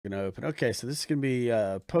Going to open. Okay, so this is going to be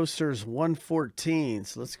posters 114.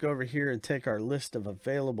 So let's go over here and take our list of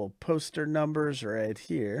available poster numbers right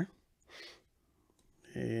here.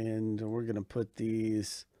 And we're going to put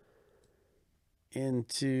these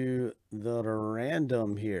into the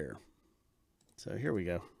random here. So here we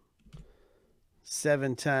go.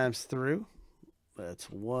 7 times through. That's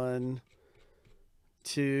 1,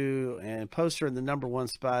 2, and poster in the number 1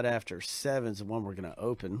 spot after 7 is the one we're going to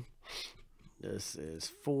open. This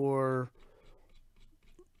is 4,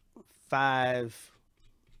 5,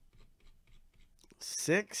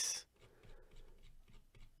 6,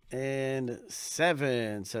 and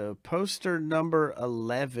 7. So poster number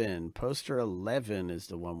 11. Poster 11 is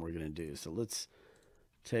the one we're going to do. So let's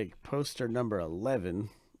take poster number 11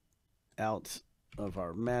 out of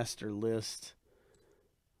our master list.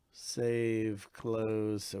 Save,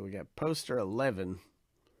 close. So we got poster 11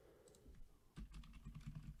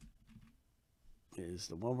 is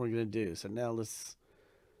the one we're going to do. So now let's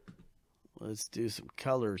do some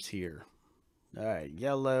colors here. All right,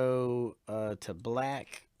 yellow to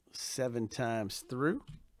black 7 times through.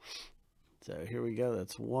 So here we go.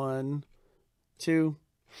 That's 1, 2,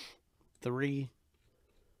 3,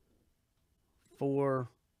 4,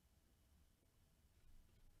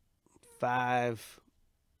 5,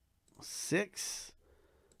 6,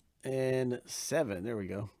 and 7. There we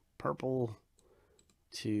go. Purple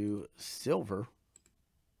to silver.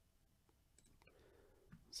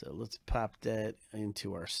 So let's pop that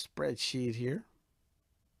into our spreadsheet here.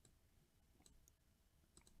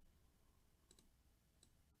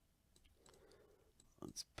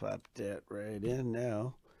 Let's pop that right in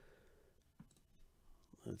now.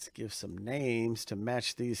 Let's give some names to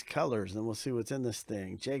match these colors, and we'll see what's in this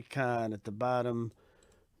thing. J-Con at the bottom.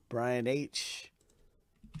 Brian H.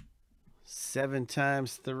 7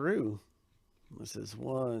 times through. This is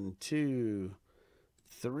 1, 2,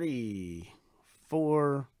 3,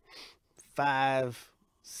 4, 5,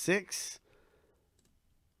 6,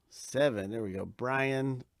 7. There we go.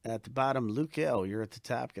 Brian at the bottom. Luke L., you're at the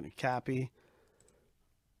top. Going to copy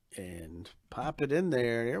and pop it in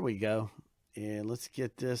there. There we go. And let's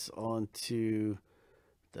get this onto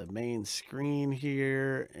the main screen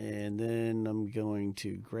here. And then I'm going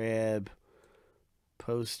to grab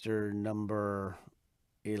poster number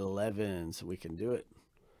 11 so we can do it.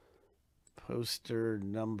 Poster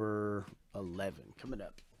number 11 coming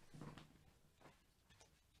up.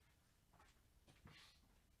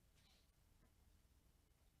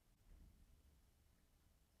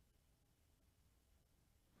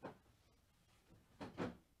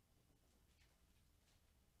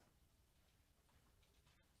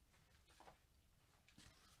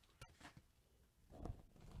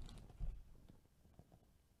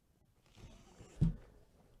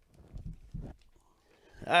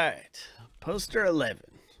 All right, poster 11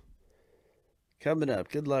 coming up.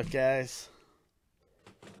 Good luck, guys.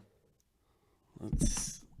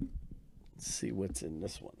 Let's see what's in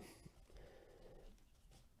this one.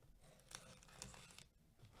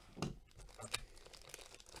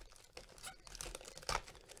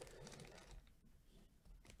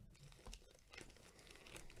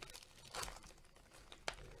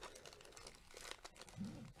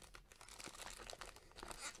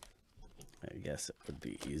 I guess it would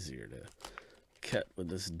be easier to cut with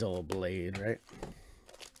this dull blade, right?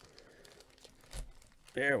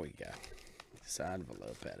 There we go. This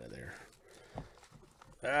envelope out of there.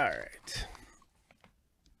 All right.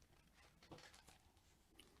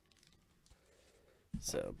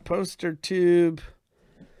 So poster tube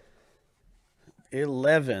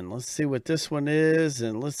 11. Let's see what this one is,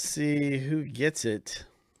 and let's see who gets it.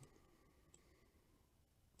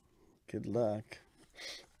 Good luck.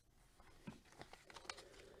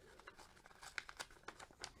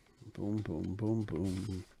 Boom, boom, boom,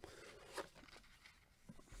 boom.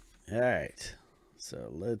 All right. So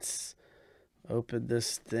let's open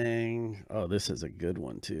this thing. Oh, this is a good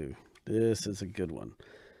one, too. This is a good one.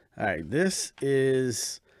 All right. This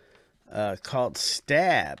is called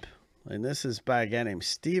Stab. And this is by a guy named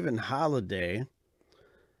Stephen Holiday.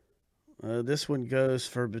 This one goes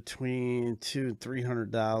for between $200 and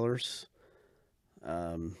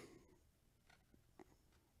 $300.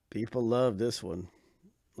 People love this one.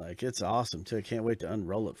 Like, it's awesome, too. I can't wait to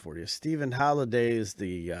unroll it for you. Stephen Holiday is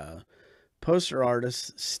the poster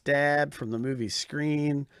artist. Stab from the movie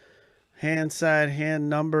Screen. Hand side, hand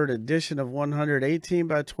numbered edition of 118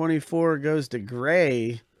 by 24 goes to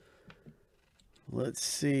Gray. Let's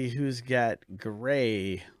see who's got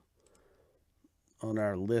Gray on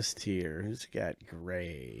our list here. Who's got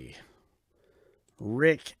Gray?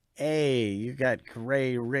 Rick A. You got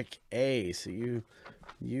Gray Rick A. So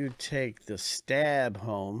you take the stab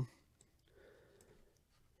home.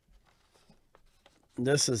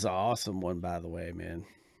 This is an awesome one, by the way, man.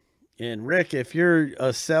 And Rick, if you're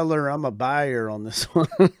a seller, I'm a buyer on this one.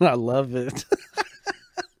 I love it.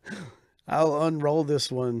 I'll unroll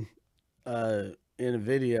this one in a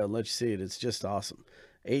video and let you see it. It's just awesome.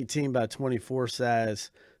 18 by 24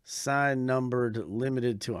 size, sign numbered,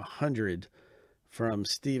 limited to 100 from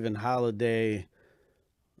Stephen Holiday.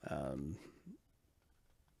 You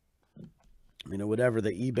know, whatever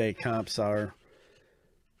the eBay comps are.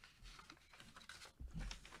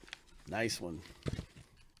 Nice one.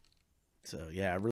 So, yeah, I really